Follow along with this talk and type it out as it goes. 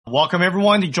Welcome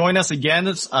everyone to join us again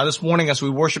this morning as we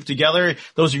worship together.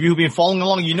 Those of you who've been following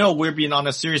along, you know we're being on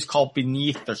a series called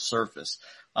Beneath the Surface.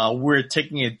 We're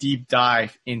taking a deep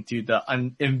dive into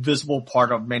the invisible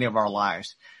part of many of our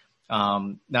lives.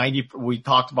 We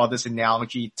talked about this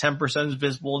analogy, 10% is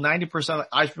visible, 90% of the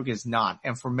iceberg is not.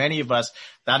 And for many of us,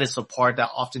 that is the part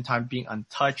that oftentimes being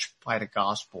untouched by the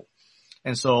gospel.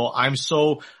 And so I'm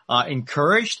so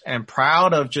encouraged and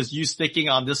proud of just you sticking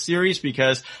on this series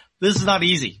because this is not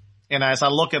easy. And as I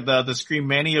look at the screen,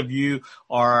 many of you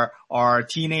are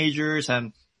teenagers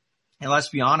and let's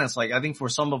be honest, like I think for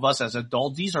some of us as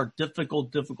adults, these are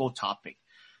difficult topics.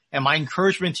 And my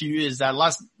encouragement to you is that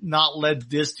let's not let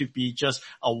this to be just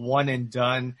a one and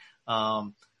done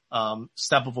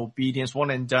step of obedience, one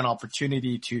and done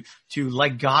opportunity to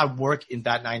let God work in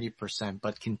that 90%,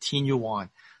 but continue on.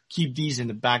 Keep these in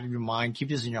the back of your mind. Keep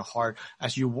this in your heart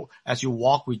as you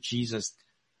walk with Jesus.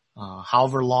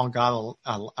 However long God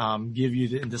will give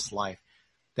you in this life,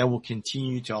 that will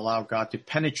continue to allow God to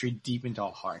penetrate deep into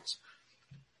our hearts.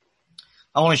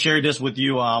 I want to share this with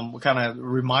you, kind of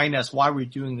remind us why we're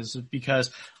doing this is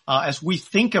because as we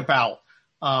think about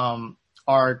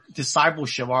our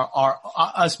discipleship, our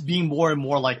us being more and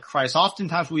more like Christ.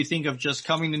 Oftentimes we think of just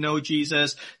coming to know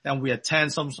Jesus, then we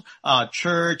attend some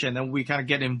church, and then we kind of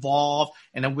get involved,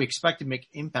 and then we expect to make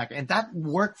impact. And that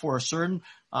worked for a certain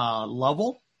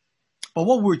level. But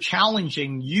what we're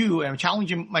challenging you and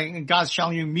God's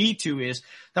challenging me to is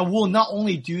that we'll not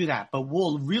only do that, but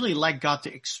we'll really let God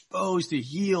to expose, to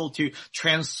heal, to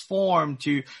transform,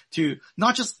 to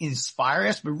not just inspire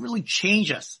us, but really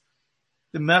change us.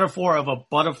 The metaphor of a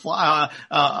butterfly,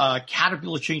 a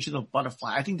caterpillar changing a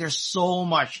butterfly. I think there's so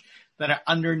much that are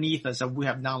underneath us that we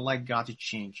have not let God to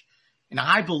change. And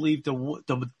I believe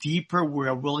the deeper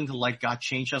we're willing to let God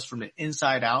change us from the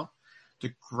inside out,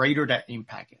 the greater that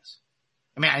impact is.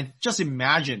 I mean, I just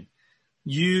imagine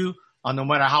you, no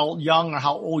matter how young or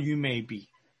how old you may be,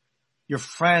 your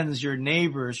friends, your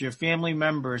neighbors, your family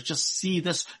members, just see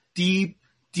this deep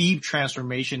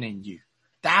transformation in you.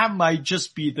 That might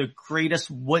just be the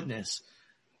greatest witness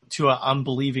to an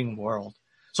unbelieving world.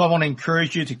 So I want to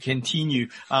encourage you to continue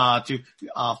to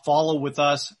follow with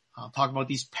us. Talk about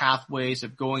these pathways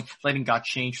of letting God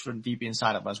change from deep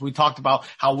inside of us. We talked about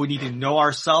how we need to know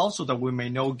ourselves so that we may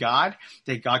know God,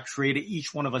 that God created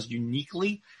each one of us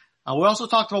uniquely. We also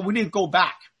talked about we need to go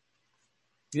back.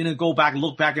 We need to go back,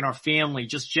 look back in our family,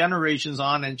 just generations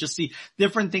on, and just see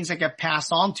different things that get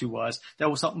passed on to us that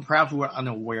was something perhaps we were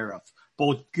unaware of.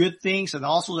 Both good things and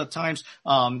also at times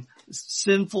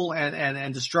sinful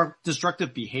and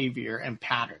destructive behavior and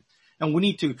pattern. And we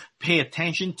need to pay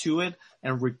attention to it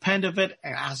and repent of it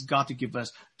and ask God to give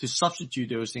us, to substitute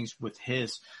those things with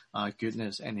His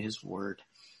goodness and His word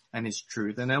and His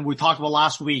truth. And then we talked about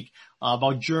last week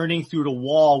about journeying through the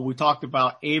wall. We talked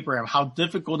about Abraham, how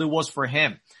difficult it was for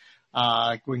him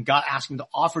when God asked him to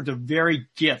offer the very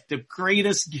gift, the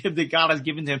greatest gift that God has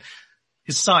given to him,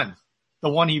 his son. The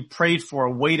one he prayed for,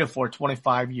 waited for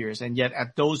 25 years. And yet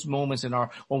at those moments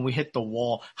when we hit the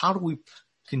wall, how do we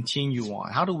continue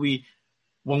on? How do we,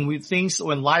 when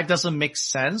life doesn't make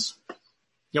sense,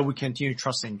 yet we continue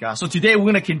trusting God? So today we're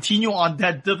going to continue on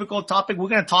that difficult topic. We're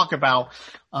going to talk about,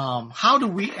 how do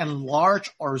we enlarge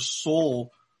our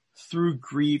soul through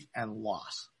grief and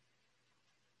loss?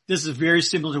 This is very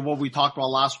similar to what we talked about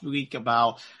last week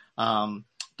about,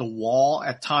 the wall.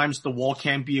 At times, the wall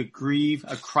can be a grief,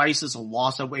 a crisis, a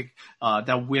loss that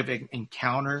we have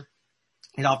encountered.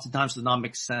 It oftentimes does not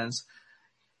make sense.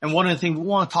 And one of the things we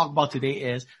want to talk about today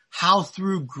is how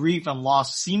through grief and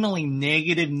loss, seemingly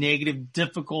negative,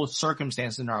 difficult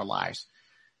circumstances in our lives,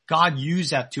 God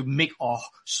used that to make our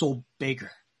soul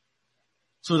bigger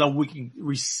so that we can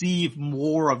receive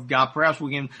more of God. Perhaps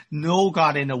we can know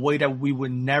God in a way that we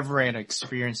would never have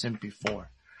experienced Him before.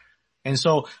 And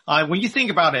so, when you think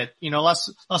about it,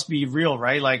 let's be real,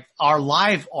 right? Like our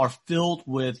lives are filled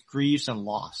with griefs and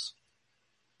loss.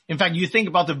 In fact, you think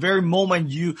about the very moment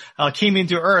you came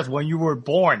into earth when you were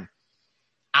born.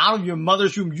 Out of your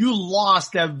mother's womb, you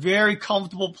lost that very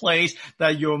comfortable place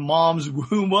that your mom's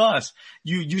womb was.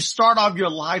 You start off your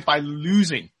life by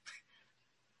losing,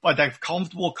 but that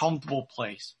comfortable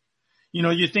place.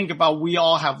 You think about we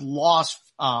all have lost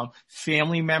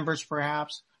family members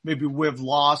perhaps. Maybe we've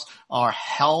lost our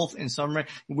health in some way.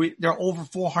 There are over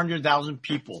 400,000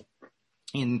 people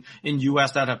in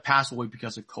U.S. that have passed away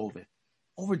because of COVID.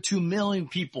 Over 2 million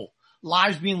people,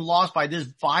 lives being lost by this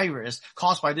virus,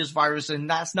 caused by this virus, and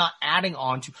that's not adding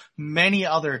on to many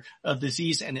other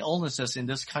disease and illnesses in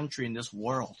this country, in this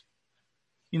world.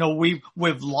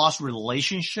 We've lost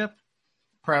relationship.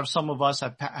 Perhaps some of us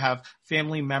have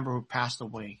family member who passed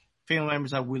away. family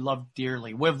members that we love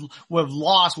dearly. We've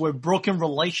lost, we've broken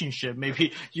relationship.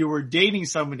 Maybe you were dating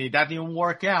somebody that didn't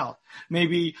work out.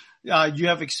 Maybe, you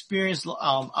have experienced,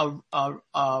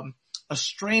 a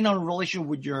strain on a relationship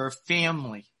with your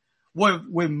family.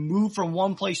 We moved from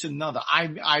one place to another.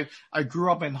 I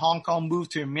grew up in Hong Kong,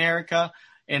 moved to America,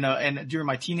 and during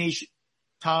my teenage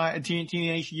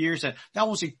years, and that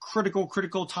was a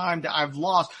critical time that I've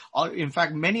lost. In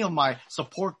fact, many of my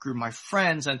support group, my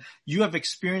friends, and you have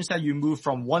experienced that. You move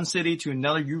from one city to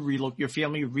another, your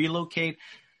family relocate.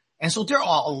 And so there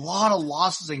are a lot of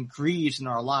losses and griefs in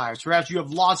our lives. Perhaps you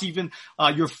have lost even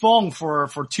your phone for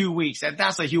 2 weeks, and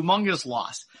that's a humongous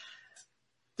loss.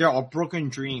 There are broken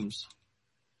dreams,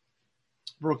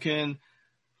 broken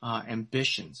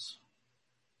ambitions,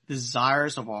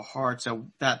 desires of our hearts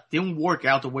that didn't work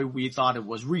out the way we thought it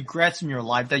was, regrets in your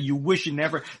life that you wish you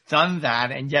never done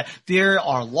that, and yet there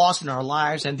are losses in our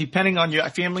lives. And depending on your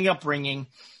family upbringing,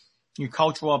 your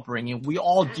cultural upbringing, we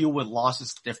all deal with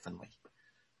losses differently.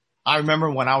 I remember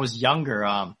when I was younger,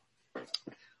 I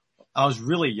was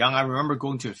really young. I remember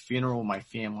going to a funeral with my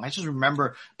family. I just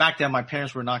remember back then my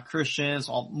parents were not Christians.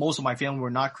 Most of my family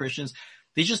were not Christians.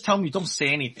 They just tell me, don't say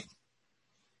anything.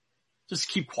 Just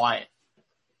keep quiet.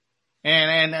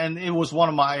 And it was one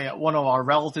of our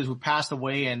relatives who passed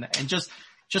away, and just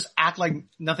act like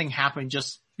nothing happened.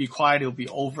 Just be quiet. It'll be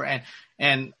over.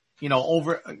 And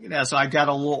so I got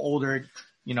a little older.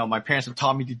 My parents have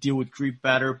taught me to deal with grief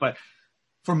better, but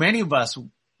for many of us,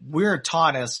 we're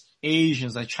taught as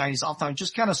Asians, as Chinese, oftentimes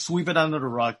just kind of sweep it under the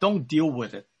rug. Don't deal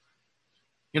with it.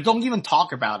 Don't even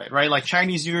talk about it, right? Like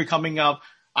Chinese New Year coming up,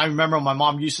 I remember my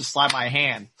mom used to slap my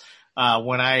hand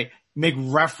when I make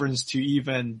reference to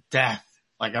even death,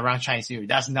 like around Chinese New Year.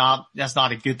 That's not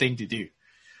a good thing to do.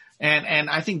 And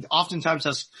I think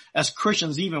oftentimes as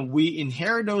Christians even, we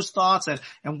inherit those thoughts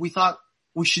and we thought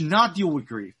we should not deal with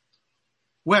grief.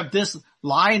 We have this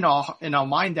lie in our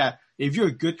mind that if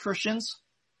you're good Christians,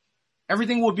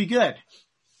 everything will be good,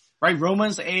 right?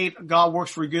 Romans 8, God works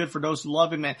for good for those who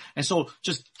love him. And so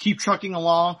just keep trucking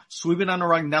along, sweep it under the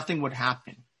rug, nothing would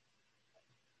happen.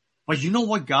 But you know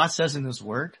what God says in his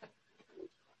word?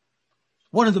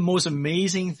 One of the most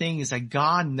amazing things is that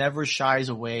God never shies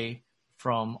away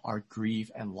from our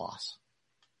grief and loss.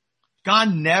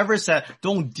 God never said,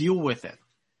 don't deal with it.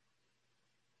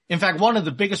 In fact, one of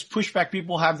the biggest pushback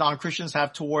people have, non-Christians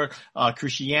have toward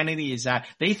Christianity is that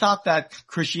they thought that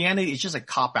Christianity is just a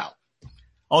cop-out.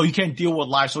 Oh, you can't deal with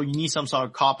life, so you need some sort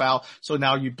of cop-out, so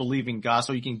now you believe in God,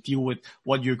 so you can deal with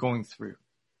what you're going through.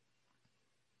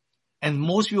 And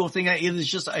most people think that it is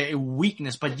just a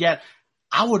weakness, but yet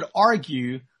I would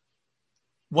argue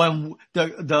when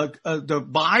the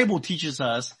Bible teaches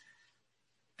us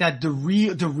that the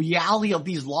reality of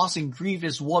these loss and grief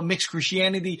is what makes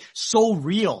Christianity so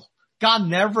real. God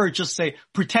never just say,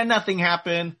 pretend nothing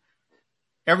happened.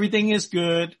 Everything is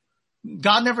good.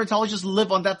 God never tells us just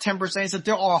live on that 10%. He said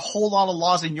there are a whole lot of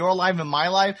loss in your life and my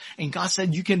life. And God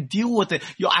said you can deal with it.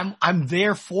 I'm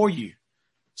there for you.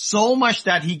 So much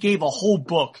that he gave a whole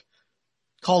book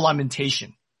called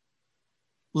Lamentation.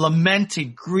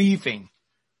 Lamenting, grieving.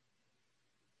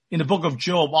 In the book of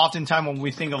Job, oftentimes when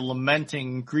we think of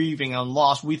lamenting, grieving, and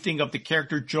loss, we think of the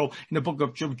character Job. In the book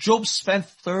of Job, Job spent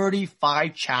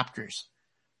 35 chapters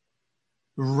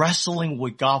wrestling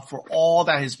with God for all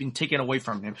that has been taken away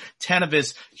from him. 10 of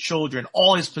his children,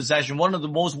 all his possession. One of the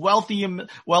most wealthy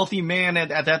men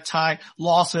at that time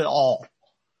lost it all.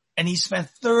 And he spent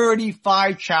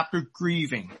 35 chapters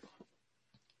grieving.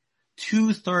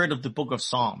 2/3 of the book of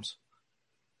Psalms.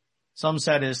 Some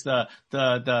said it's the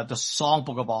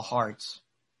songbook of our hearts.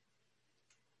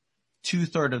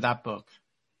 2/3 of that book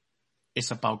is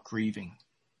about grieving.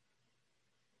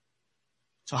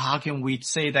 So how can we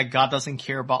say that God doesn't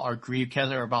care about our grief,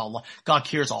 care about loss? God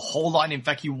cares a whole lot. In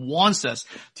fact, he wants us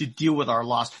to deal with our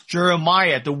loss.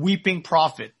 Jeremiah, the weeping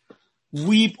prophet,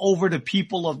 weep over the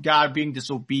people of God being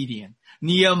disobedient.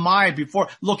 Nehemiah, before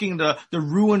looking at the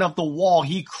ruin of the wall,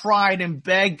 he cried and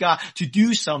begged God to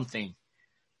do something.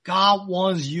 God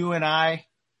wants you and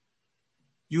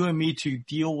me to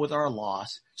deal with our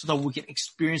loss so that we can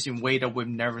experience in a way that we've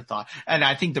never thought. And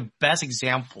I think the best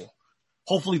example,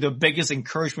 hopefully the biggest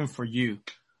encouragement for you,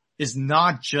 is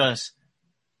not just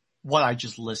what I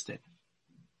just listed.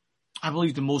 I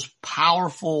believe the most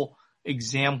powerful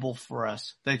example for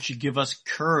us that should give us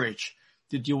courage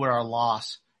to deal with our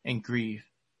loss and grief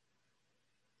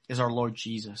is our Lord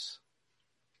Jesus.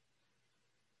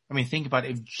 I mean, think about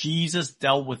it. If Jesus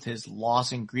dealt with his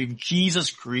loss and grief,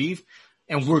 Jesus grieved,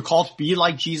 and we're called to be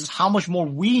like Jesus, how much more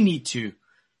we need to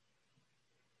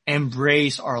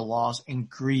embrace our loss and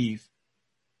grieve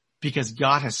because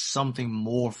God has something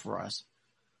more for us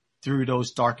through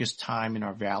those darkest time in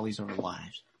our valleys of our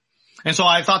lives. And so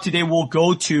I thought today we'll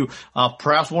go to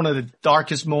perhaps one of the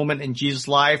darkest moment in Jesus'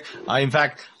 life. In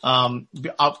fact,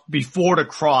 before the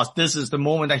cross, this is the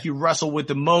moment that he wrestled with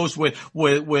the most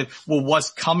with what's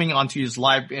coming onto his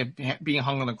life being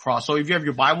hung on the cross. So if you have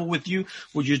your Bible with you,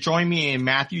 would you join me in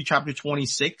Matthew chapter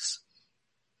 26?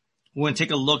 We're going to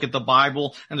take a look at the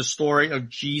Bible and the story of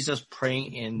Jesus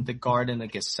praying in the Garden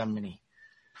of Gethsemane.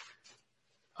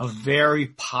 A very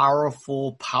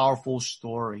powerful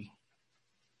story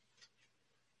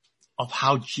of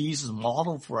how Jesus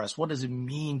modeled for us. What does it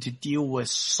mean to deal with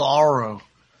sorrow?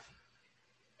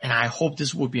 And I hope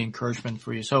this will be encouragement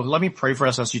for you. So let me pray for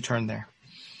us as you turn there.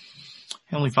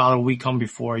 Heavenly Father, we come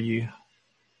before you.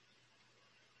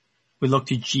 We look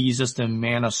to Jesus, the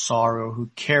man of sorrow,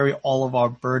 who carried all of our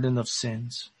burden of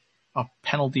sins, our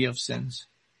penalty of sins.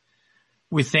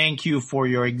 We thank you for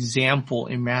your example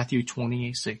in Matthew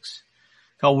 28:6.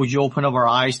 God, would you open up our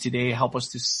eyes today, help us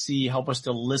to see, help us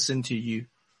to listen to you.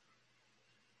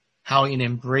 How in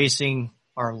embracing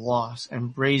our loss,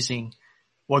 embracing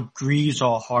what grieves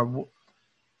our heart,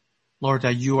 Lord,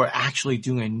 that you are actually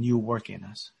doing a new work in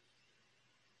us.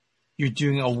 You're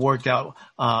doing a work that,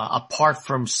 apart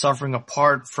from suffering,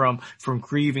 apart from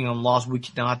grieving and loss, we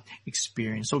cannot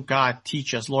experience. So God,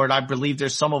 teach us. Lord, I believe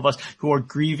there's some of us who are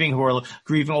grieving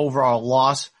over our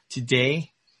loss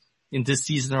today in this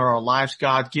season of our lives.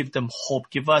 God, give them hope.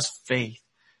 Give us faith.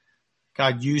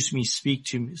 God, use me,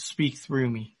 speak through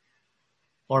me.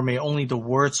 Lord, may only the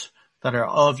words that are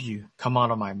of you come out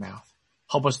of my mouth.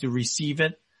 Help us to receive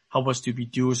it. Help us to be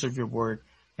doers of your word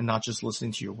and not just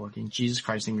listening to your word. In Jesus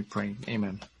Christ's name we pray.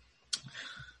 Amen.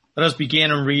 Let us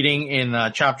begin in reading in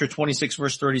chapter 26,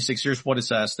 verse 36. Here's what it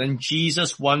says. Then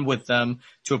Jesus went with them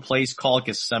to a place called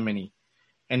Gethsemane,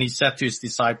 and he said to his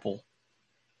disciple,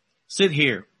 "Sit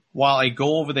here while I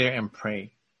go over there and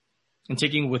pray." And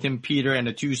taking with him Peter and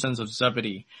the two sons of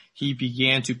Zebedee, he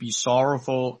began to be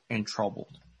sorrowful and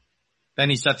troubled. Then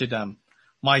he said to them,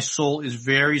 "My soul is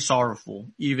very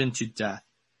sorrowful, even to death.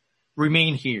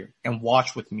 Remain here and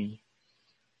watch with me."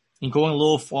 And going a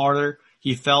little farther,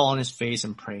 he fell on his face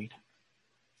and prayed,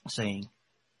 saying,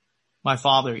 "My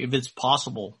Father, if it's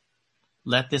possible,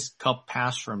 let this cup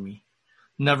pass from me.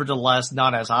 Nevertheless,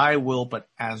 not as I will, but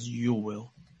as you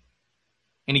will."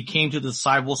 And he came to the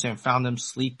disciples and found them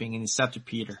sleeping, and he said to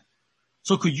Peter,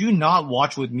 "So could you not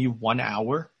watch with me 1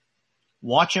 hour?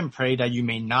 Watch and pray that you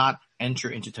may not enter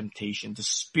into temptation. The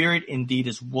spirit indeed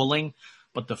is willing,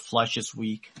 but the flesh is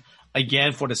weak."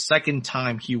 Again, for the second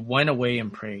time, he went away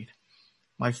and prayed,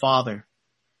 "My Father,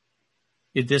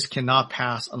 if this cannot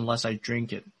pass unless I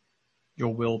drink it,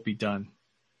 your will be done."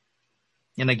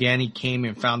 And again he came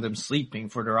and found them sleeping,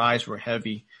 for their eyes were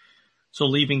heavy. So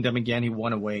leaving them again, he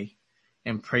went away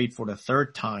and prayed for the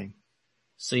third time,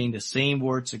 saying the same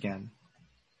words again.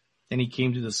 Then he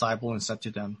came to the disciple and said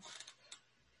to them,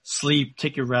 sleep and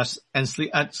take your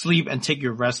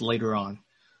rest later on.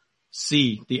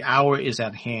 See, the hour is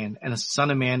at hand, and the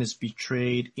Son of Man is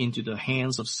betrayed into the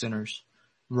hands of sinners.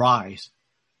 Rise,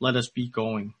 let us be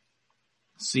going.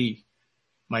 See,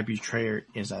 my betrayer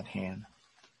is at hand.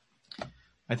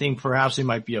 I think perhaps it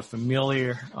might be a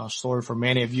familiar story for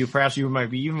many of you. Perhaps you might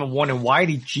be even wondering, why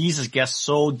did Jesus get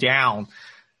so down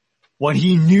when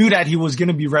he knew that he was going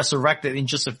to be resurrected in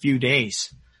just a few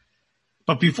days?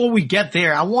 But before we get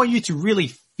there, I want you to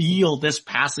really feel this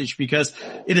passage, because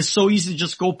it is so easy to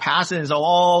just go past it and say,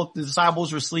 oh, the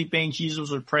disciples were sleeping, Jesus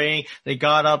was praying, they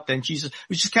got up, then Jesus,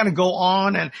 we just kind of go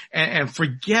on and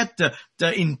forget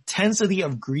the intensity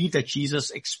of grief that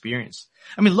Jesus experienced.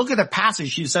 I mean, look at the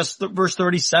passage. He says, verse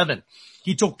 37,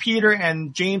 he took Peter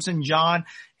and James and John,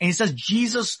 and he says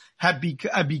Jesus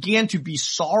began to be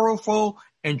sorrowful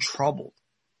and troubled.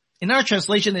 In our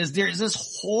translation there is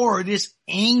this horror, this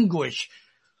anguish.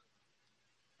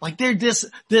 Like there's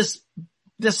this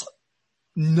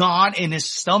knot in his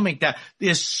stomach that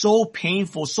is so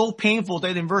painful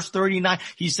that in verse 39,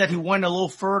 he said he went a little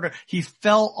further. He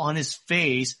fell on his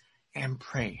face and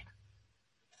prayed.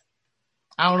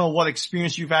 I don't know what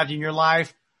experience you've had in your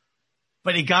life,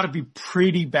 but it got to be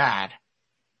pretty bad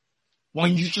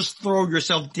when you just throw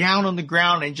yourself down on the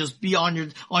ground and just be on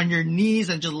your knees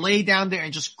and just lay down there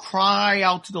and just cry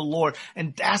out to the Lord.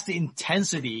 And that's the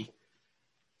intensity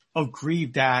of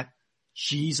grief that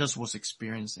Jesus was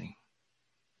experiencing.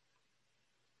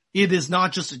 It is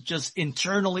not just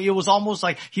internally. It was almost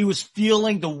like he was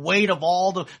feeling the weight of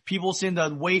all the people's sin,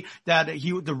 the weight that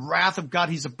the wrath of God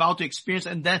he's about to experience.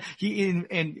 And then he,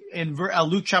 in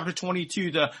Luke chapter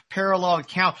 22, the parallel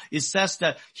account, it says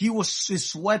that his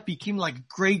sweat became like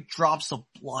great drops of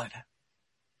blood.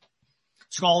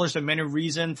 Scholars have many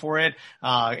reasons for it.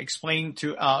 Explain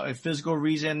to a physical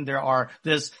reason. There are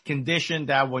this condition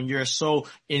that when you're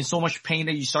in so much pain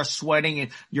that you start sweating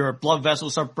and your blood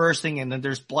vessels start bursting and then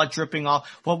there's blood dripping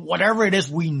off. But whatever it is,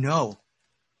 we know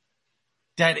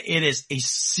that it is a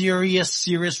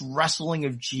serious wrestling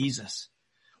of Jesus.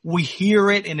 We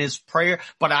hear it in his prayer,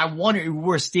 but I wonder if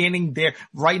we're standing there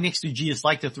right next to Jesus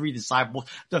like the three disciples.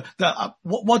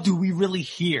 What do we really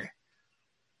hear?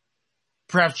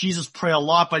 Perhaps Jesus prayed a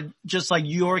lot, but just like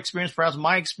your experience, perhaps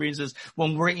my experience is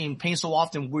when we're in pain so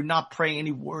often, we're not praying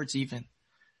any words even.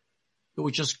 We're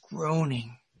just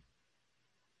groaning.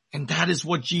 And that is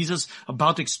what Jesus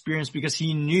about to experience because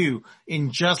he knew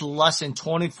in just less than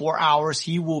 24 hours,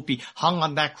 he will be hung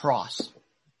on that cross.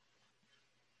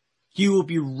 He will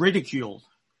be ridiculed.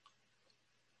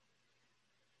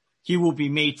 He will be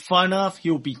made fun of. He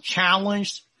will be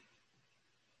challenged.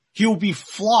 He will be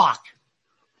flogged.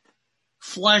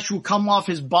 Flesh will come off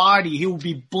his body. He will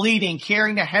be bleeding,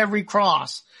 carrying a heavy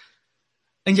cross.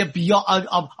 And yet beyond,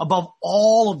 above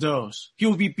all of those, he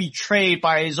will be betrayed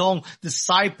by his own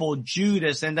disciple,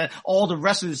 Judas, and then all the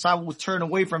rest of the disciples will turn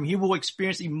away from him. He will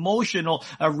experience emotional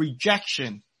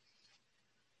rejection.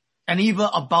 And even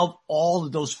above all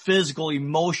of those physical,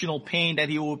 emotional pain that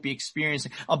he will be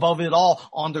experiencing, above it all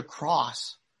on the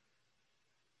cross,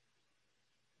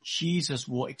 Jesus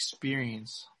will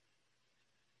experience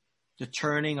the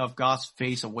turning of God's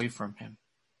face away from him.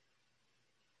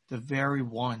 The very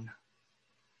one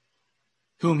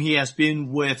whom he has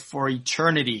been with for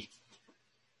eternity.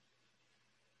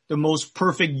 The most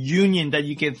perfect union that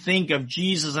you can think of,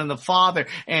 Jesus and the Father,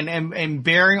 and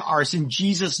bearing our sin.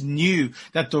 Jesus knew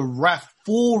that the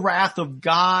full wrath of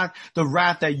God, the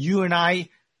wrath that you and I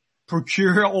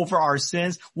procure over our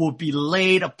sins, will be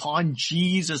laid upon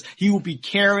Jesus. He will be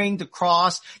carrying the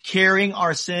cross, carrying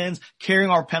our sins, carrying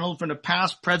our penalty from the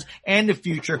past, present, and the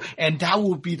future. And that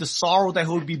will be the sorrow that he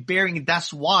will be bearing. And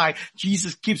that's why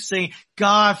Jesus keeps saying,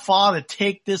 God, Father,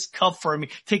 take this cup from me.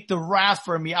 Take the wrath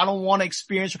from me. I don't want to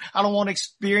experience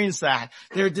that.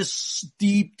 There's this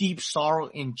deep sorrow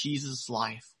in Jesus'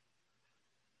 life.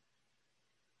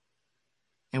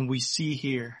 And we see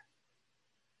here,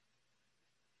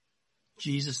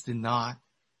 Jesus did not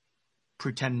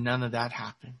pretend none of that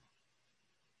happened.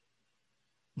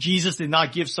 Jesus did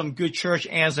not give some good church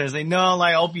answer and say, no,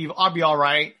 like, I'll be all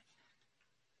right.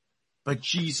 But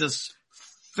Jesus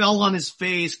fell on his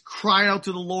face, cried out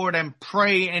to the Lord and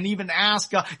prayed and even asked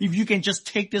God, if you can just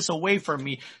take this away from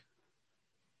me.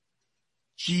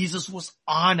 Jesus was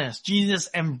honest. Jesus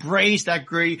embraced that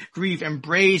grief,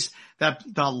 embraced that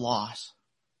loss.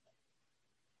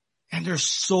 And there's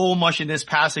so much in this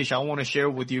passage I want to share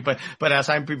with you, but as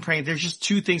I've been praying, there's just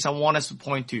two things I want us to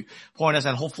point us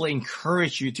and hopefully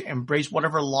encourage you to embrace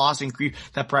whatever loss and grief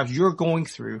that perhaps you're going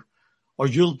through or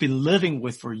you'll be living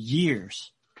with for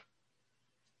years.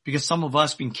 Because some of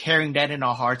us been carrying that in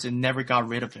our hearts and never got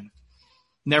rid of it.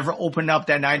 Never opened up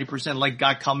that 90%, let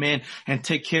God come in and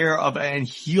take care of it and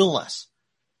heal us.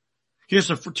 Here's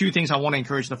the two things I want to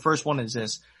encourage. The first one is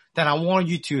this, that I want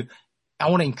to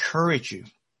encourage you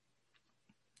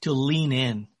to lean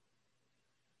in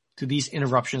to these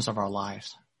interruptions of our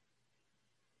lives.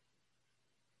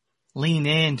 Lean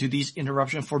in to these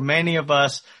interruptions. For many of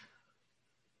us,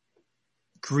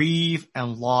 grief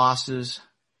and losses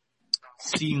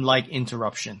seem like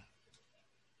interruption.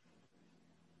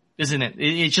 Isn't it?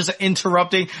 It's just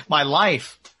interrupting my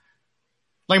life.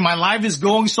 Like my life is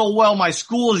going so well, my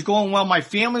school is going well, my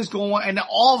family is going well, and then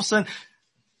all of a sudden,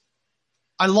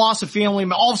 I lost a family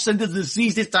member. All of a sudden, this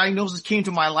disease, this diagnosis came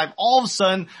to my life. All of a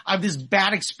sudden, I have this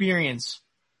bad experience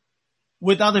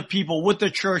with other people, with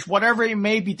the church, whatever it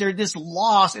may be. There's this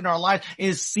loss in our life.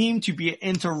 It seemed to be an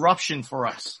interruption for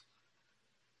us.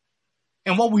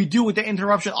 And what we do with the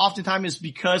interruption oftentimes is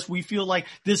because we feel like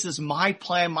this is my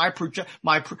plan, my project,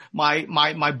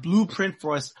 my blueprint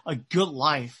for us, a good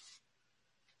life.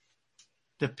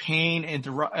 The pain,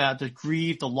 the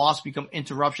grief, the loss become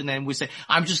interruption, and we say,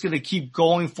 I'm just going to keep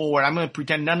going forward. I'm going to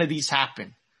pretend none of these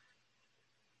happen.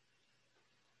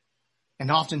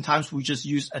 And oftentimes we just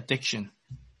use addiction.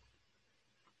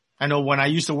 I know when I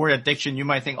use the word addiction, you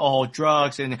might think, oh,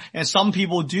 drugs, and some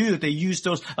people do. They use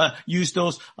those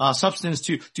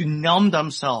substances to numb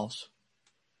themselves.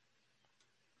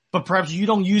 But perhaps you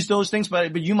don't use those things,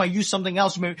 but you might use something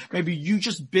else. Maybe you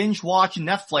just binge watch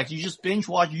Netflix. You just binge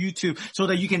watch YouTube so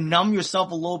that you can numb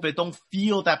yourself a little bit. Don't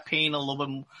feel that pain a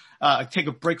little bit. Take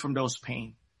a break from those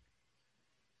pain.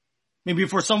 Maybe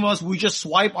for some of us, we just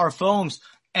swipe our phones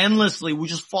endlessly. We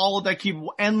just follow that, keep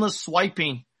endless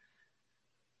swiping.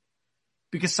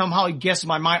 Because somehow it gets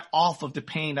my mind off of the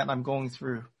pain that I'm going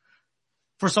through.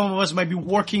 For some of us, it might be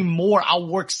working more. I'll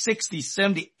work 60,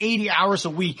 70, 80 hours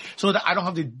a week so that I don't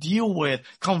have to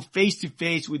come face to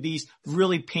face with these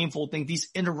really painful things, these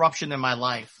interruptions in my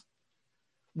life.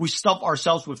 We stuff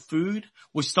ourselves with food.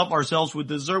 We stuff ourselves with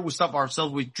dessert. We stuff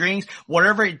ourselves with drinks,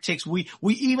 whatever it takes. We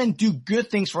even do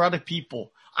good things for other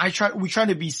people. We try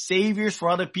to be saviors for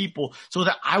other people so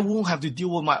that I won't have to deal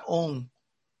with my own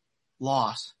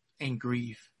loss and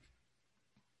grief.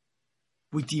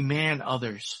 We demand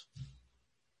others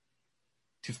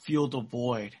to fill the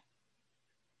void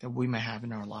that we may have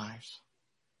in our lives.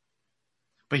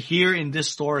 But here in this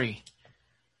story,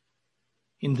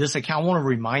 in this account, I want to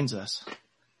remind us,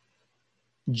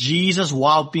 Jesus,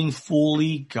 while being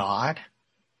fully God,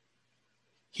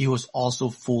 he was also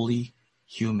fully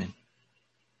human.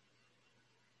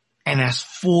 And as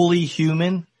fully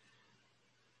human,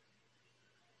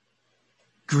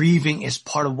 grieving is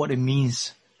part of what it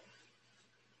means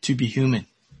to be human.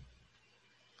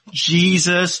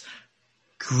 Jesus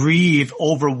grieved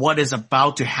over what is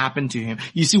about to happen to him.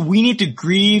 You see, we need to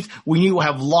grieve. We need to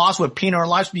have loss with pain in our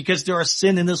lives because there is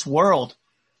sin in this world.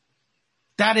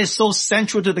 That is so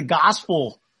central to the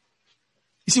gospel.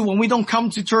 You see, when we don't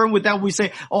come to terms with that, we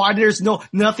say, there's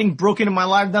nothing broken in my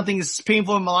life. Nothing is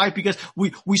painful in my life, because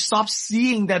we stop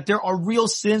seeing that there are real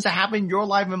sins that happen in your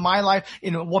life and my life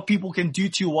and what people can do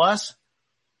to us.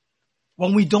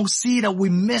 When we don't see that, we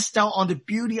missed out on the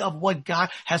beauty of what God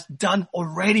has done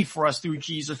already for us through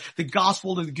Jesus, the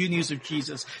gospel and the good news of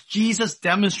Jesus. Jesus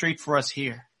demonstrates for us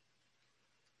here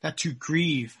that to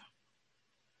grieve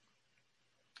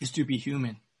is to be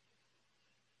human.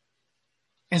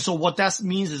 And so what that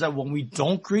means is that when we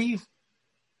don't grieve,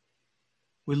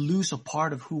 we lose a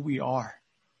part of who we are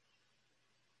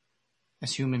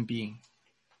as human beings.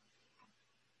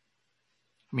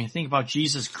 I mean, think about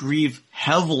Jesus grieved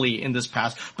heavily in this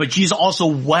past, but Jesus also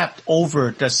wept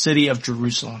over the city of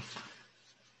Jerusalem.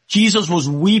 Jesus was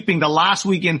weeping the last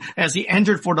weekend as he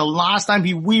entered for the last time.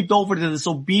 He wept over the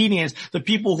disobedience, the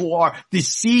people who are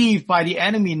deceived by the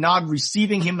enemy, not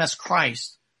receiving him as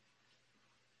Christ.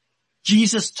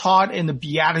 Jesus taught in the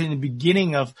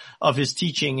beginning of his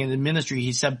teaching in the ministry.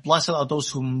 He said, "Blessed are those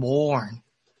who mourn."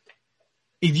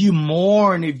 If you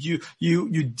mourn, if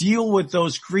you deal with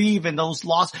those grief and those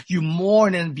loss, you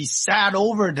mourn and be sad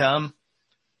over them,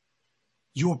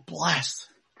 you're blessed.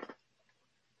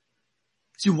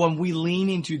 See, when we lean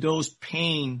into those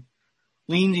pain,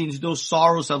 lean into those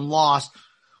sorrows and loss,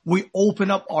 we open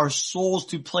up our souls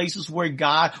to places where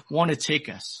God wants to take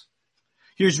us.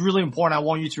 Here's really important. I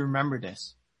want you to remember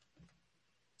this.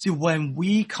 See, when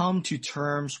we come to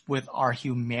terms with our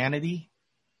humanity,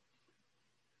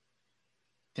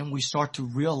 then we start to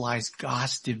realize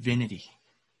God's divinity.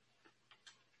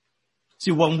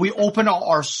 See, when we open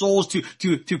our souls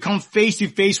to come face to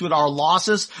face with our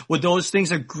losses, with those things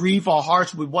that grieve our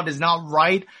hearts, with what is not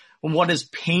right and what is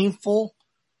painful,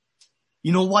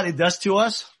 you know what it does to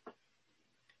us?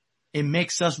 It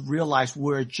makes us realize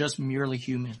we're just merely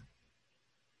human.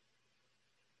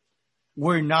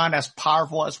 We're not as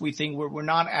powerful as we think. We're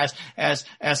not as has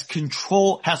as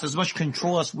much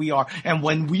control as we are. And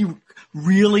when we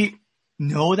really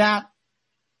know that,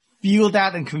 feel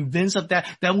that, and convinced of that,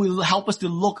 then will help us to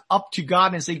look up to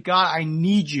God and say, God, I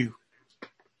need you.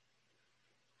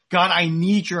 God, I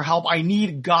need your help. I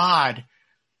need God,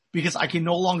 because I can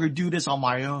no longer do this on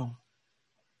my own.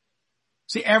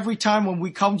 See, every time when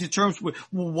we come to terms with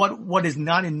what is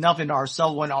not enough in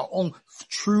ourselves, when our own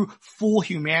true, full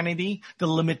humanity, the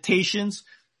limitations,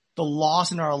 the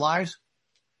loss in our lives,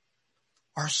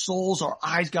 our souls, the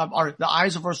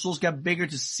eyes of our souls got bigger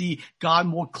to see God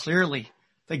more clearly,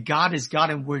 that God is God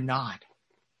and we're not.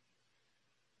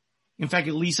 In fact,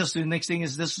 it leads us to the next thing.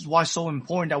 This is why it's so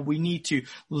important that we need to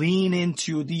lean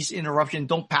into these interruptions.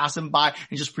 Don't pass them by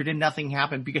and just pretend nothing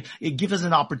happened, because it gives us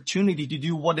an opportunity to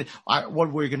do what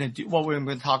we're going to do, what we're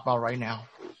going to talk about right now.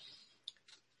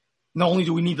 Not only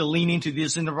do we need to lean into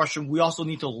this interruption, we also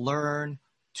need to learn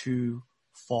to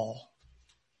fall.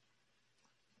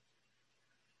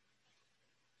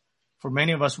 For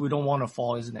many of us, we don't want to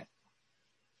fall, isn't it?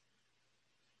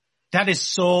 That is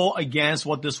so against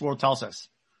what this world tells us.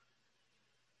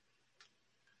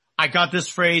 I got this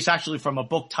phrase actually from a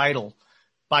book title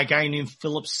by a guy named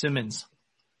Philip Simmons.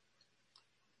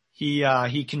 He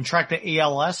contracted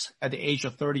ALS at the age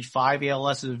of 35.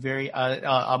 ALS is a very,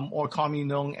 more commonly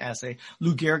known as a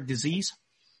Lou Gehrig disease.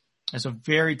 It's a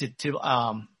very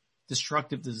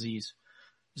destructive disease.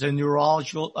 It's a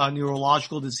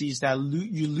neurological disease that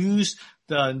you lose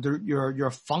your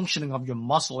functioning of your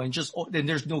muscle, and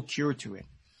there's no cure to it.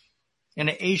 And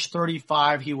at age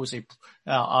 35, he was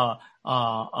a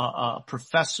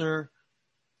professor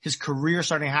his career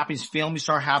started happening, his family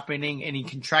started happening, and he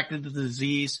contracted the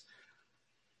disease.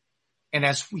 And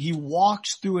as he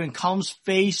walks through and comes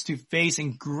face to face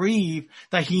and grieve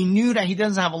that he knew that he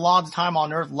doesn't have a lot of time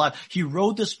on earth left, he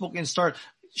wrote this book and started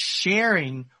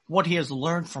sharing what he has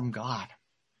learned from God.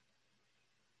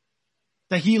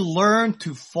 That he learned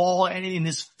to fall, and in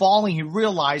his falling, he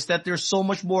realized that there's so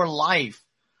much more life.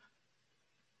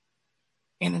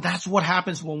 And that's what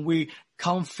happens when we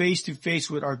come face to face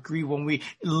with our grief, when we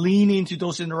lean into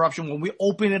those interruptions, when we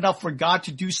open it up for God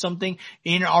to do something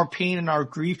in our pain and our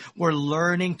grief, we're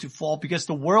learning to fall, because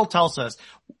the world tells us,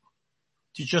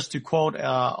 to quote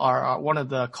one of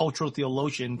the cultural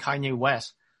theologians, Kanye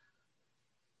West,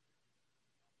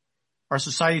 our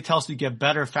society tells us to get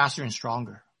better, faster, and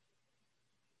stronger.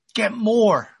 Get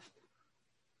more.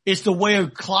 It's the way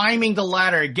of climbing the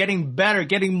ladder, getting better,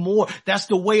 getting more. That's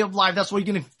the way of life. That's the way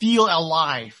you're going to feel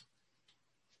alive.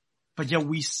 But yet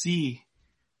we see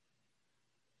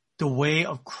the way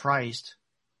of Christ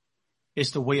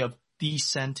is the way of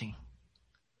descending.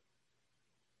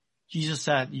 Jesus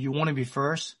said, you want to be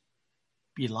first?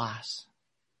 Be last.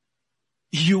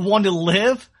 You want to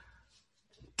live?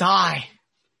 Die.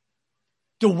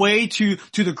 The way to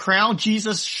the crown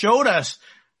Jesus showed us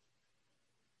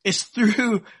is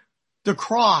through the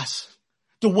cross.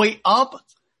 The way up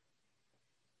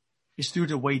is through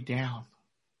the way down.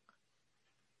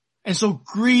 And so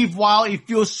grieve, while it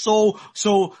feels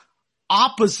so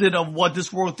opposite of what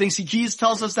this world thinks, Jesus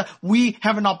tells us that we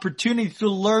have an opportunity to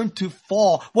learn to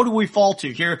fall. What do we fall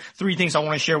to? Here are 3 things I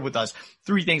want to share with us.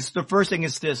 3 things. The first thing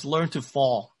is this: learn to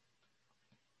fall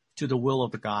to the will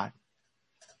of God.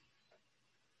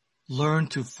 Learn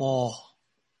to fall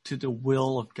to the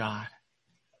will of God.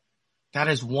 That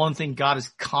is one thing God is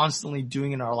constantly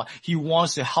doing in our life. He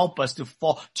wants to help us to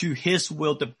fall to his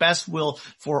will, the best will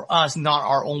for us, not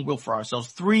our own will for ourselves.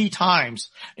 3 times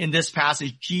in this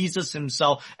passage, Jesus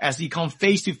himself, as he comes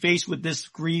face to face with this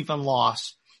grief and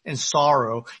loss and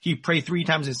sorrow, he prayed 3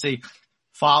 times and say,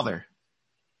 Father,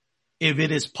 if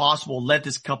it is possible, let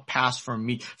this cup pass from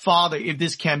me. Father, if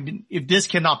this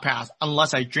cannot pass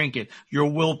unless I drink it, your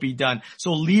will be done.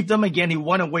 So leave them again. He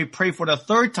went away, prayed for the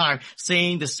 3rd time,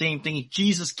 saying the same thing.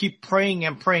 Jesus keeps praying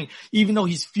and praying. Even though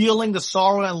he's feeling the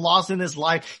sorrow and loss in his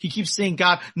life, he keeps saying,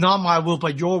 God, not my will,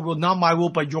 but your will, not my will,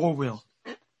 but your will.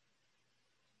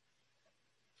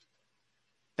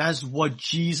 That's what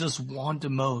Jesus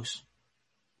wanted most.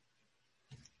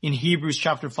 In Hebrews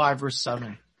chapter 5, verse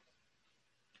 7.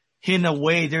 In a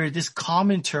way, there is this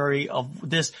commentary of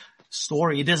this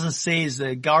story. It doesn't say it's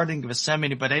the Garden of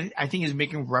Gethsemane, but I think it's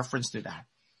making reference to that.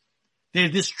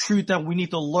 There's this truth that we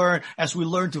need to learn as we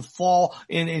learn to fall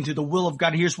into the will of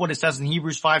God. Here's what it says in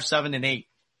Hebrews 5, 7, and 8.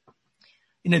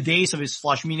 In the days of his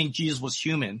flesh, meaning Jesus was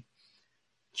human,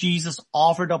 Jesus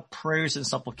offered up prayers and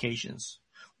supplications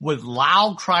with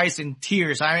loud cries and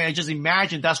tears. I just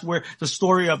imagine that's where the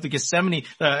story of the Gethsemane,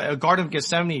 the Garden of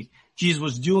Gethsemane, Jesus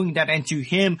was doing that, and to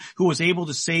him who was able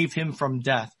to save him from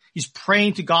death. He's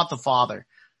praying to God the Father.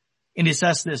 And it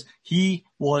says this: he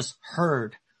was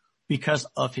heard because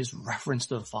of his reference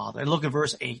to the Father. And look at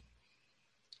verse 8.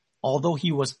 Although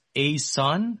he was a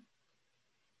son,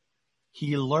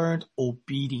 he learned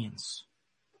obedience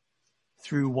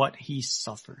through what he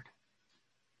suffered.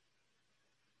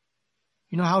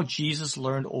 You know how Jesus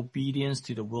learned obedience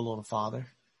to the will of the Father?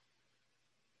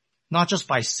 Not just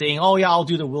by saying, oh yeah, I'll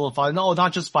do the will of the Father. No,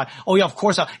 not just by, oh yeah, of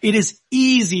course. It is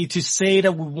easy to say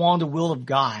that we want the will of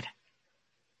God.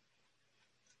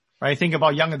 Right? Think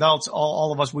about young adults,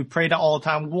 all of us, we pray that all the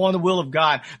time. We want the will of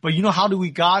God. But you know how do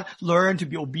we learn to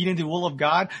be obedient to the will of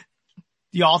God?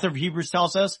 The author of Hebrews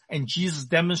tells us, and Jesus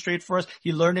demonstrated for us,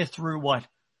 he learned it through what?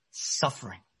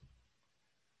 Suffering.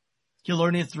 He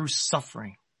learned it through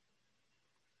suffering.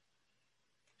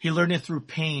 He learned it through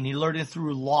pain. He learned it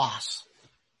through loss.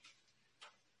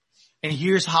 And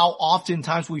here's how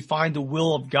oftentimes we find the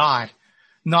will of God.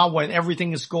 Not when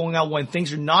everything is going out, when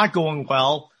things are not going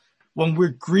well, when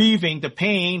we're grieving the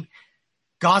pain,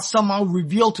 God somehow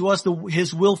revealed to us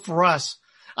his will for us.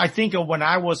 I think of when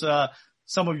I was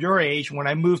some of your age, when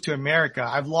I moved to America,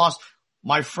 I've lost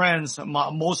my friends.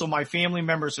 Most of my family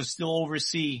members are still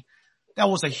overseas. That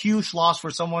was a huge loss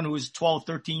for someone who was 12,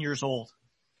 13 years old.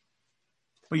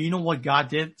 But you know what God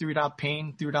did through that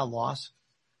pain, through that loss?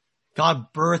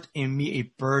 God birthed in me a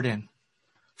burden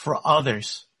for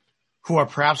others who are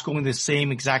perhaps going the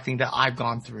same exact thing that I've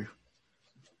gone through.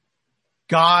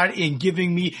 God, in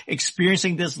giving me,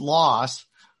 experiencing this loss,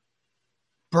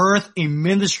 birthed a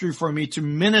ministry for me to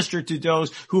minister to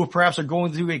those who perhaps are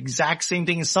going through the exact same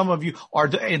thing, and some of you are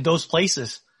in those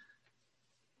places.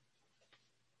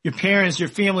 Your parents, your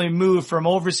family moved from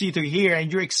overseas to here,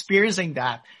 and you're experiencing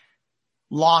that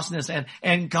lostness,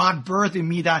 and God birthed in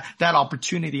me that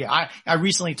opportunity. I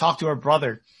recently talked to a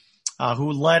brother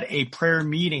who led a prayer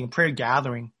meeting, prayer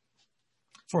gathering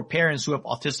for parents who have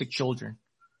autistic children.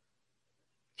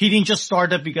 He didn't just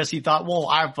start that because he thought, well,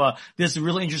 I have this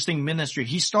really interesting ministry.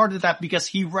 He started that because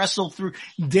he wrestled through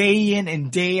day in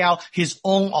and day out his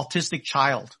own autistic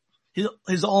child,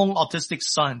 his own autistic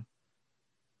son.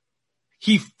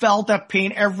 He felt that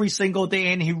pain every single day,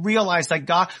 and he realized that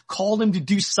God called him to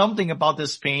do something about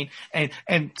this pain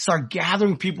and start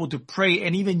gathering people to pray,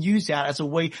 and even use that as a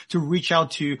way to reach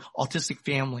out to autistic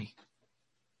family.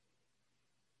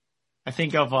 I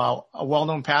think of a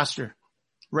well-known pastor,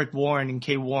 Rick Warren and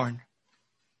Kay Warren.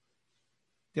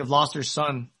 They've lost their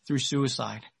son through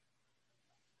suicide.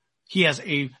 He has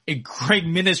a great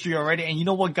ministry already, and you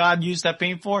know what God used that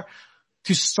pain for?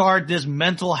 To start this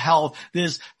mental health,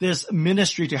 this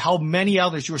ministry to help many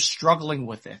others who are struggling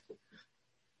with it.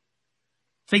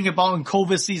 Think about in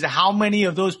COVID season, how many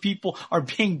of those people are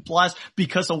being blessed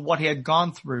because of what he had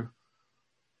gone through.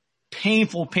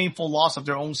 Painful loss of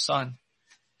their own son.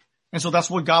 And so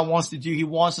that's what God wants to do. He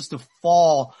wants us to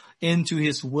fall into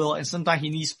his will, and sometimes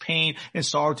he needs pain and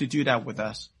sorrow to do that with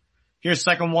us. Here's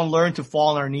second one, learn to fall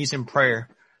on our knees in prayer.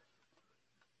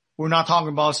 We're not talking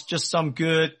about just some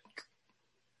good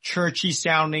churchy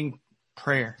sounding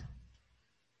prayer.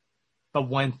 But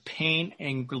when pain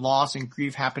and loss and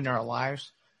grief happen in our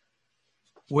lives,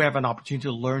 we have an opportunity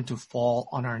to learn to fall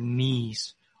on our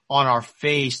knees, on our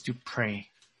face to pray.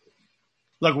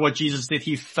 Look at what Jesus did.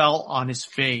 He fell on his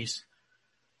face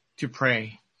to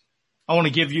pray. I want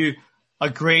to give you a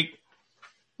great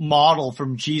model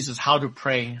from Jesus how to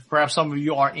pray. Perhaps some of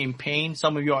you are in pain.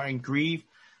 Some of you are in grief.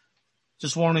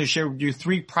 Just wanted to share with you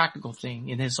 3 practical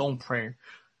things in his own prayer.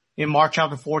 In Mark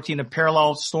chapter 14, a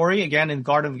parallel story, again in the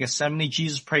Garden of Gethsemane,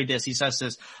 Jesus prayed this. He says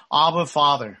this, Abba,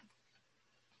 Father,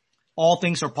 all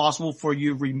things are possible for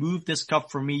you. Remove this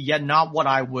cup from me, yet not what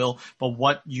I will, but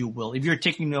what you will. If you're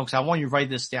taking notes, I want you to write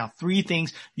this down. 3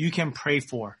 things you can pray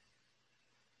for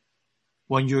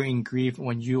when you're in grief,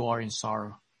 when you are in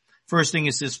sorrow. First thing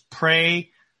is this,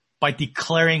 pray by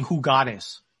declaring who God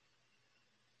is.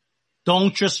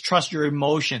 Don't just trust your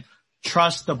emotion.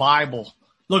 Trust the Bible.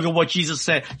 Look at what Jesus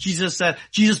said.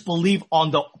 Jesus believed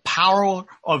on the power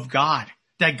of God,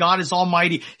 that God is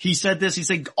almighty. He said this, he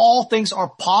said, all things are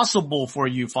possible for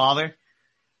you, Father.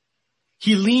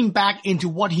 He leaned back into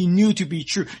what he knew to be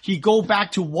true. He go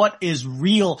back to what is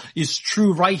real, is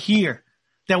true right here,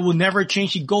 that will never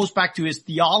change. He goes back to his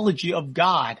theology of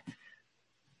God.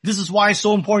 This is why it's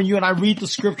so important you and I read the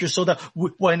scripture so that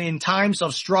when in times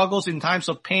of struggles, in times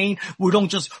of pain, we don't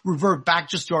just revert back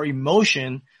just to our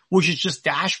emotion, which is just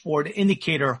dashboard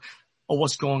indicator of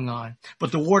what's going on.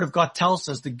 But the word of God tells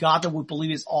us the God that we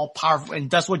believe is all powerful.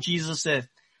 And that's what Jesus said.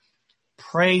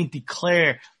 Pray,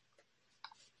 declare,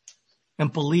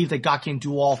 and believe that God can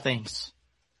do all things,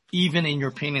 even in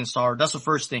your pain and sorrow. That's the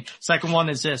first thing. Second one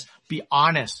is this. Be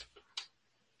honest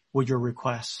with your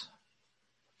requests.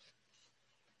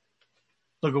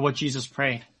 Look at what Jesus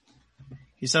prayed.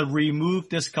 He said, remove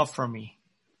this cup from me.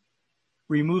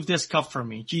 Remove this cup from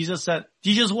me. Jesus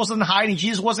wasn't hiding.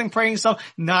 Jesus wasn't praying some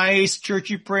nice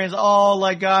churchy prayers. Oh,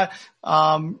 like God,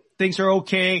 things are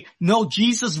okay. No,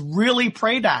 Jesus really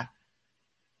prayed that.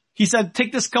 He said,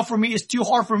 take this cup from me. It's too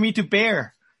hard for me to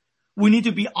bear. We need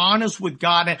to be honest with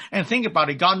God and think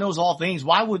about it. God knows all things.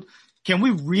 Can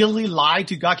we really lie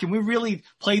to God? Can we really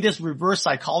play this reverse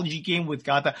psychology game with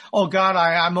God that, oh God,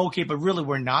 I'm okay, but really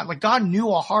we're not? Like God knew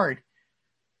our heart.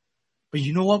 But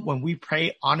you know what? When we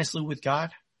pray honestly with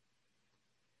God,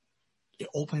 it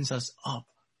opens us up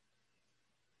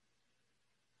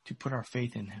to put our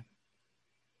faith in him.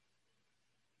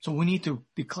 So we need to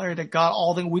declare that God,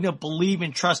 all things, we need to believe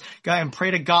and trust God and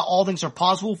pray to God, all things are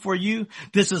possible for you.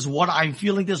 This is what I'm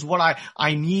feeling. This is what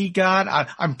I need, God.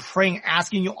 I'm praying,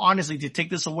 asking you honestly to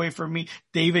take this away from me.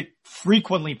 David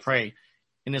frequently prayed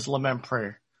in his lament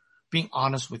prayer, being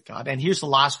honest with God. And here's the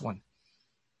last one.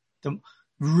 The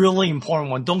really important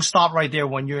one. Don't stop right there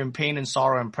when you're in pain and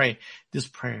sorrow and pray this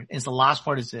prayer. And the last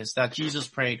part is this, that Jesus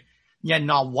prayed, yet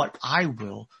not what I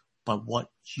will, but what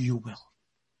you will.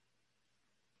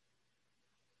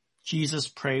 Jesus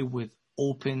prayed with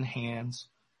open hands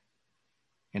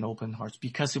and open hearts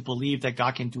because he believed that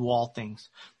God can do all things.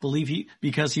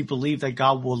 Because he believed that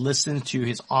God will listen to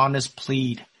his honest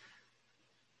plead.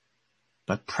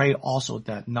 But pray also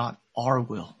that not our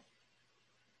will,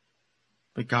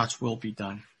 but God's will be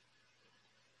done.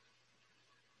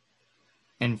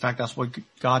 And in fact, that's what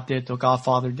God did, the God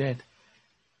Father did.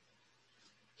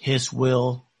 His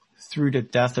will through the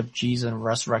death of Jesus and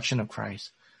resurrection of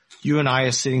Christ, you and I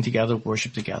are sitting together,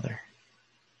 worship together.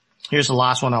 Here's the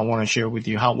last one I want to share with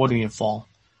you. What do we need to fall?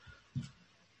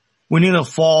 We need to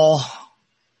fall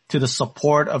to the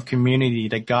support of community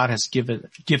that God has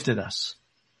gifted us.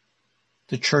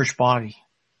 The church body.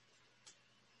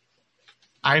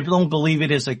 I don't believe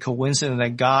it is a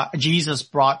coincidence that Jesus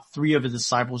brought 3 of his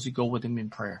disciples to go with him in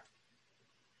prayer.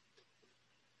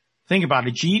 Think about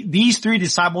it. These 3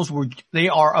 disciples they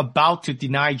are about to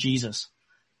deny Jesus.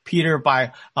 Peter,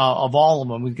 of all of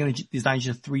them, was going to deny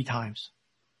Jesus 3 times.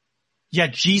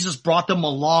 Yet Jesus brought them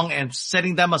along and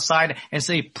setting them aside and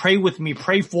say, pray with me,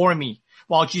 pray for me,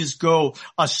 while Jesus go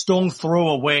a stone throw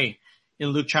away in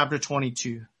Luke chapter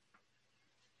 22.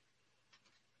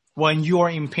 When you are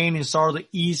in pain and sorrow, the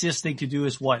easiest thing to do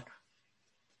is what?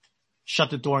 Shut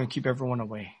the door and keep everyone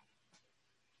away.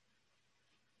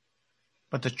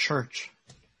 But the church,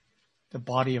 the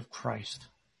body of Christ,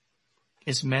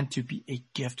 is meant to be a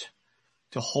gift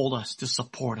to hold us, to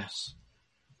support us.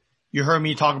 You heard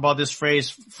me talk about this phrase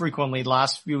frequently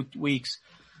last few weeks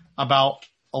about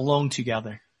alone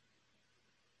together.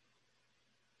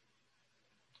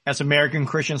 As American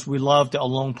Christians, we love the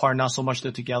alone part, not so much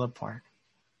the together part.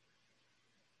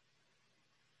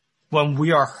 When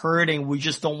we are hurting, we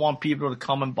just don't want people to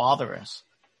come and bother us.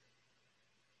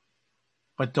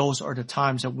 But those are the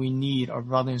times that we need our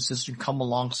brother and sister to come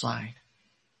alongside,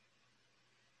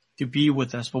 to be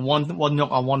with us. But one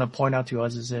note I want to point out to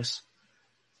us is this.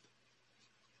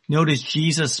 Notice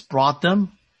Jesus brought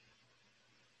them,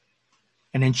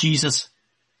 and then Jesus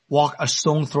walked a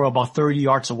stone throw about 30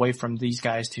 yards away from these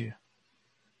guys too.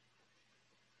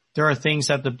 There are things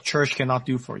that the church cannot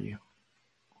do for you.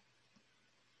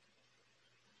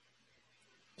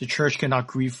 The church cannot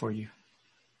grieve for you.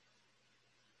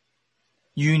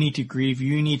 You need to grieve.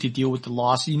 You need to deal with the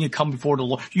loss. You need to come before the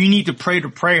Lord. You need to pray the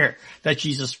prayer that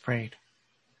Jesus prayed.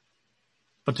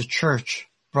 But the church,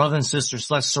 brothers and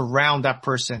sisters, let's surround that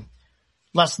person.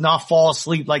 Let's not fall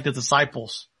asleep like the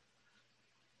disciples.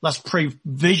 Let's pray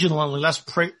vigilantly. Let's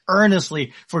pray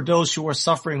earnestly for those who are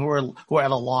suffering, who are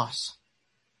at a loss.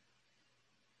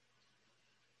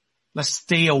 Let's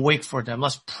stay awake for them.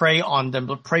 Let's pray on them.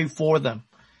 Let's pray for them.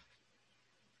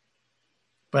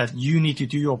 But you need to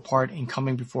do your part in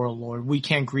coming before the Lord. We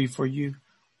can't grieve for you.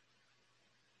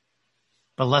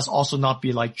 But let's also not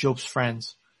be like Job's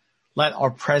friends. Let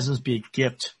our presence be a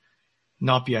gift,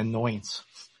 not be an annoyance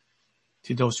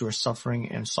to those who are suffering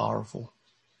and sorrowful.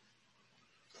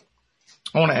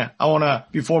 I want to,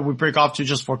 before we break off to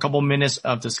just for a couple minutes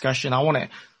of discussion, I want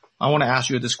to ask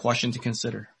you this question to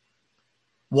consider.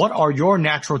 What are your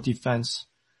natural defense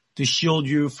to shield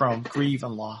you from grief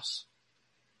and loss?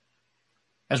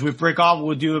 As we break off,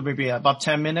 we'll do maybe about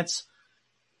 10 minutes.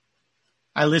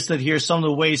 I listed here some of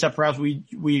the ways that perhaps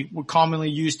we commonly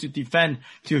use to defend,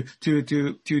 to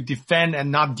defend and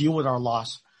not deal with our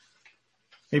loss.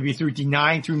 Maybe through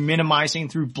denying, through minimizing,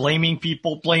 through blaming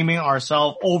people, blaming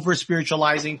ourselves,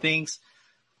 over-spiritualizing things,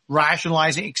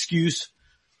 rationalizing excuse,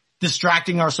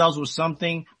 distracting ourselves with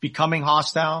something, becoming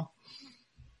hostile.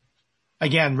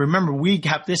 Again, remember, we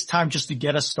have this time just to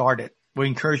get us started. We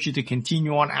encourage you to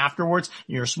continue on afterwards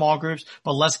in your small groups,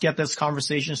 but let's get this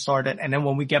conversation started. And then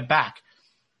when we get back,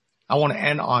 I want to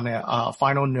end on a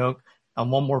final note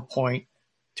and one more point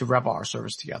to wrap our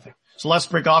service together. So let's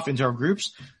break off into our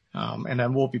groups, and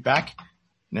then we'll be back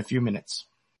in a few minutes.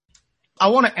 I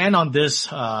want to end on this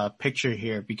picture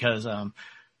here because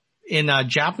in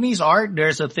Japanese art,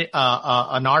 there's an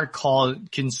art called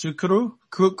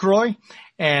kintsukuroi,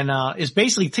 and it's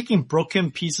basically taking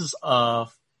broken pieces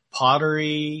of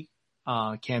pottery,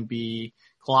 can be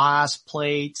glass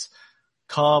plates,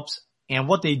 cups, and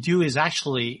what they do is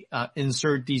actually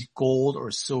insert these gold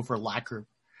or silver lacquer,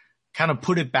 kind of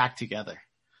put it back together.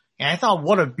 And I thought,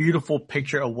 what a beautiful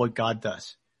picture of what God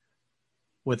does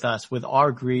with us, with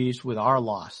our griefs, with our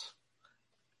loss.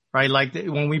 Right? Like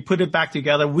when we put it back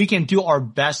together, we can do our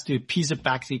best to piece it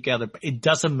back together, but it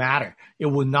doesn't matter. It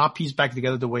will not piece back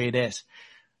together the way it is.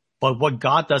 But what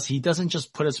God does, he doesn't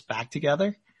just put us back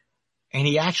together. And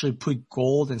he actually put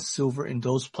gold and silver in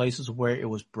those places where it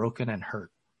was broken and hurt.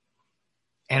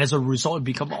 And as a result, it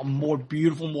becomes more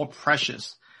beautiful, more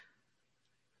precious.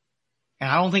 And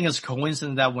I don't think it's a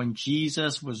coincidence that when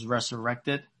Jesus was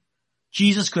resurrected,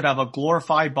 Jesus could have a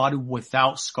glorified body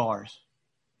without scars.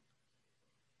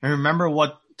 And remember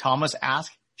what Thomas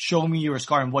asked? Show me your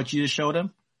scar. And what Jesus showed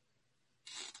him?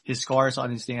 His scars on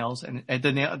his nails and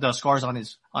the scars on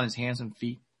his hands and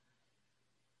feet.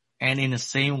 And in the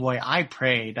same way, I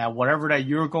pray that whatever that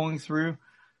you're going through,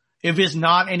 if it's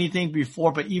not anything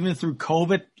before, but even through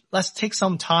COVID, let's take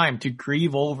some time to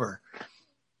grieve over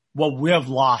what we have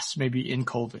lost maybe in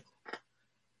COVID.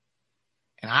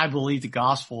 And I believe the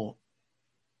gospel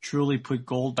truly put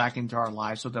gold back into our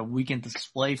lives so that we can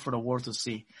display for the world to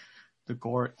see the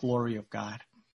glory of God.